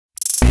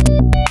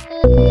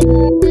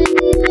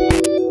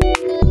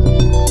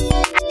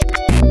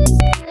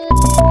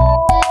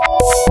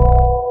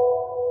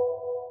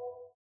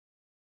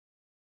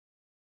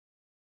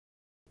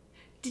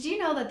Did you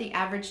know that the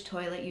average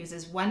toilet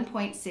uses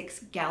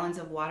 1.6 gallons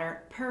of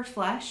water per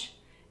flush?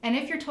 And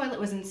if your toilet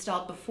was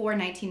installed before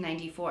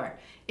 1994,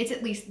 it's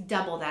at least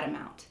double that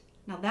amount.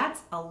 Now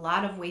that's a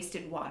lot of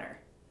wasted water.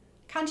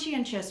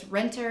 Conscientious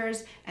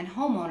renters and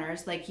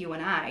homeowners like you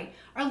and I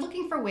are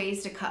looking for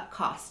ways to cut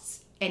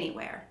costs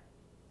anywhere.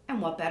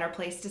 And what better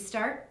place to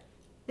start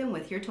than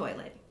with your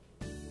toilet?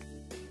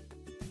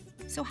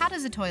 So how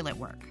does a toilet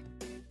work?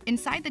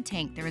 Inside the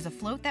tank, there is a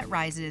float that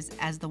rises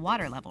as the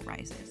water level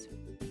rises.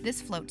 This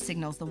float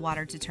signals the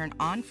water to turn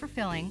on for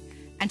filling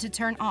and to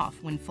turn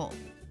off when full.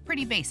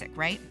 Pretty basic,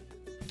 right?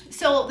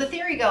 So the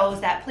theory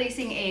goes that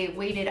placing a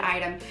weighted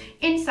item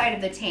inside of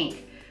the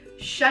tank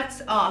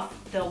shuts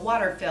off the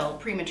water fill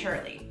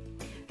prematurely.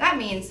 That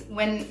means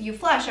when you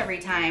flush every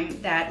time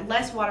that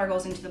less water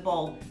goes into the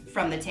bowl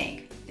from the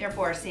tank,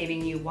 therefore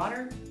saving you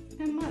water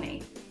and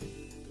money.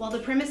 While the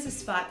premise is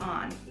spot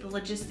on, the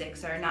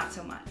logistics are not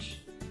so much.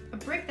 A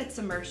brick that's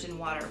submerged in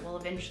water will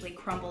eventually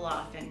crumble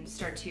off and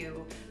start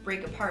to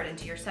break apart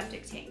into your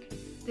septic tank.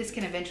 This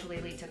can eventually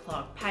lead to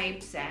clogged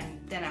pipes and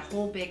then a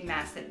whole big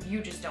mess that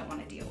you just don't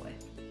want to deal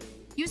with.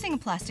 Using a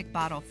plastic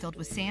bottle filled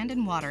with sand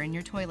and water in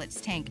your toilet's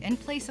tank in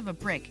place of a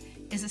brick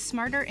is a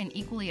smarter and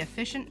equally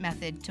efficient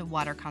method to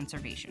water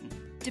conservation.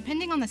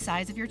 Depending on the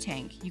size of your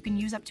tank, you can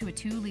use up to a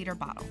 2-liter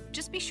bottle.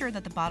 Just be sure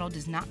that the bottle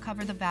does not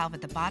cover the valve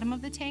at the bottom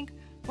of the tank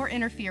or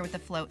interfere with the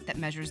float that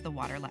measures the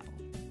water level.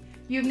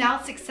 You've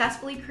now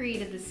successfully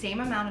created the same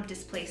amount of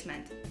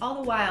displacement, all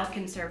the while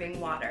conserving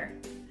water,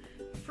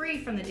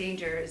 free from the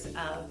dangers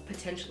of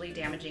potentially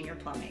damaging your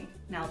plumbing.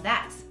 Now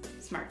that's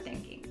smart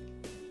thinking.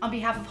 On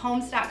behalf of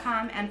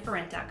Homes.com and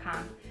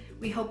ForRent.com,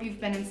 we hope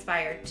you've been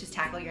inspired to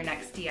tackle your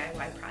next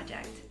DIY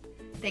project.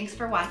 Thanks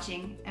for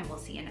watching, and we'll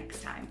see you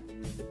next time.